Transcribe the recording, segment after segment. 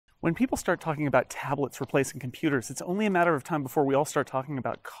When people start talking about tablets replacing computers, it's only a matter of time before we all start talking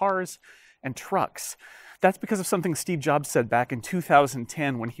about cars and trucks. That's because of something Steve Jobs said back in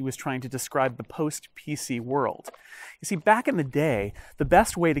 2010 when he was trying to describe the post-PC world. You see, back in the day, the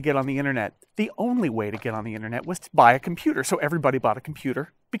best way to get on the internet, the only way to get on the internet, was to buy a computer. So everybody bought a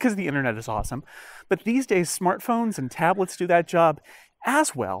computer because the internet is awesome. But these days, smartphones and tablets do that job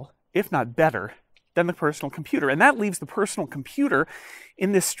as well, if not better, than the personal computer. And that leaves the personal computer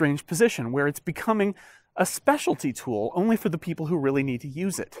in this strange position where it's becoming a specialty tool only for the people who really need to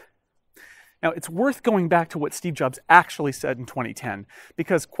use it. Now, it's worth going back to what Steve Jobs actually said in 2010,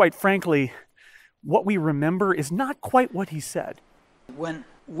 because quite frankly, what we remember is not quite what he said. When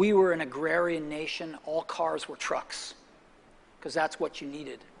we were an agrarian nation, all cars were trucks, because that's what you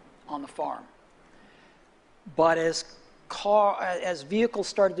needed on the farm. But as vehicles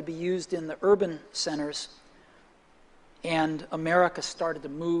started to be used in the urban centers, and America started to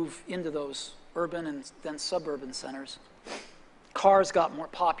move into those urban and then suburban centers, cars got more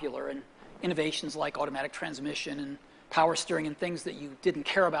popular, and innovations like automatic transmission and power steering and things that you didn't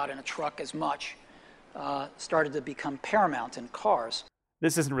care about in a truck as much started to become paramount in cars.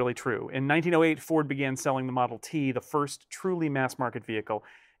 This isn't really true. In 1908, Ford began selling the Model T, the first truly mass-market vehicle,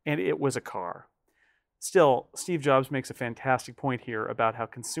 and it was a car. Still, Steve Jobs makes a fantastic point here about how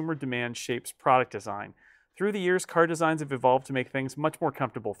consumer demand shapes product design. Through the years, car designs have evolved to make things much more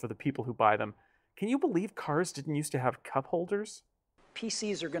comfortable for the people who buy them. Can you believe cars didn't used to have cup holders?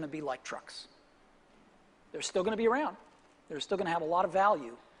 PCs are going to be like trucks. They're still going to be around. They're still going to have a lot of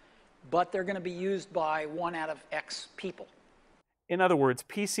value, but they're going to be used by 1 out of X people. In other words,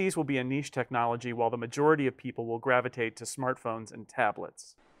 PCs will be a niche technology while the majority of people will gravitate to smartphones and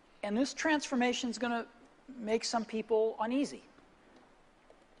tablets. And this transformation is going to make some people uneasy.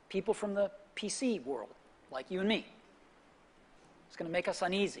 People from the PC world, like you and me. It's going to make us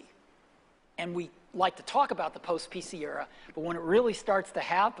uneasy. And we like to talk about the post-PC era, but when it really starts to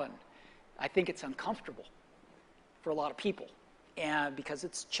happen, I think it's uncomfortable for a lot of people. And because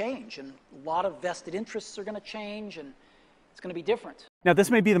it's change, and a lot of vested interests are going to change, and it's going to be different. Now,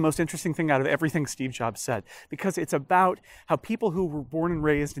 this may be the most interesting thing out of everything Steve Jobs said, because it's about how people who were born and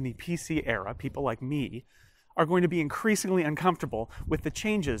raised in the PC era, people like me, are going to be increasingly uncomfortable with the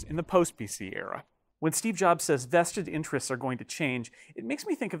changes in the post-PC era. When Steve Jobs says vested interests are going to change, it makes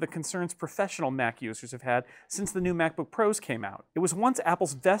me think of the concerns professional Mac users have had since the new MacBook Pros came out. It was once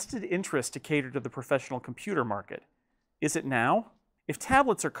Apple's vested interest to cater to the professional computer market. Is it now? If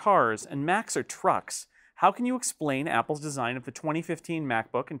tablets are cars and Macs are trucks, how can you explain Apple's design of the 2015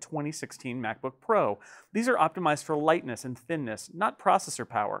 MacBook and 2016 MacBook Pro? These are optimized for lightness and thinness, not processor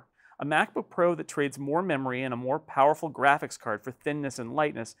power. A MacBook Pro that trades more memory and a more powerful graphics card for thinness and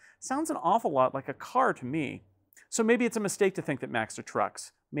lightness sounds an awful lot like a car to me. So maybe it's a mistake to think that Macs are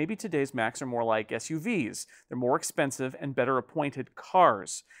trucks. Maybe today's Macs are more like SUVs. They're more expensive and better appointed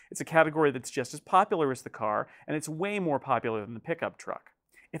cars. It's a category that's just as popular as the car, and it's way more popular than the pickup truck.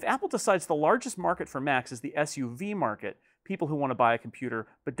 If Apple decides the largest market for Macs is the SUV market, people who want to buy a computer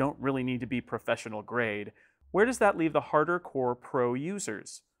but don't really need to be professional grade, where does that leave the harder core Pro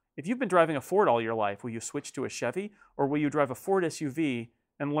users? If you've been driving a Ford all your life, will you switch to a Chevy, or will you drive a Ford SUV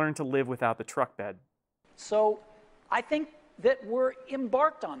and learn to live without the truck bed? So I think that we're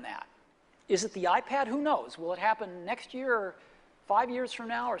embarked on that. Is it the iPad? Who knows? Will it happen next year, or 5 years from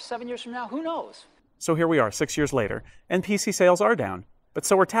now, or 7 years from now? Who knows? So here we are, 6 years later, and PC sales are down. But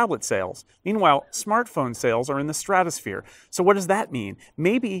so are tablet sales. Meanwhile, smartphone sales are in the stratosphere. So what does that mean?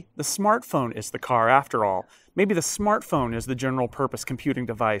 Maybe the smartphone is the car after all. Maybe the smartphone is the general purpose computing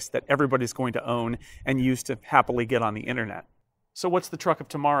device that everybody's going to own and use to happily get on the internet. So what's the truck of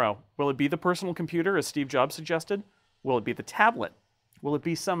tomorrow? Will it be the personal computer, as Steve Jobs suggested? Will it be the tablet? Will it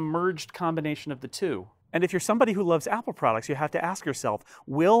be some merged combination of the two? And if you're somebody who loves Apple products, you have to ask yourself,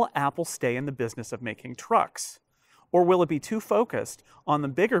 will Apple stay in the business of making trucks? Or will it be too focused on the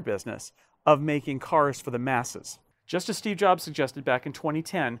bigger business of making cars for the masses? Just as Steve Jobs suggested back in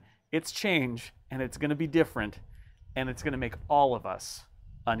 2010, it's change, and it's going to be different, and it's going to make all of us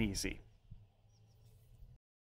uneasy.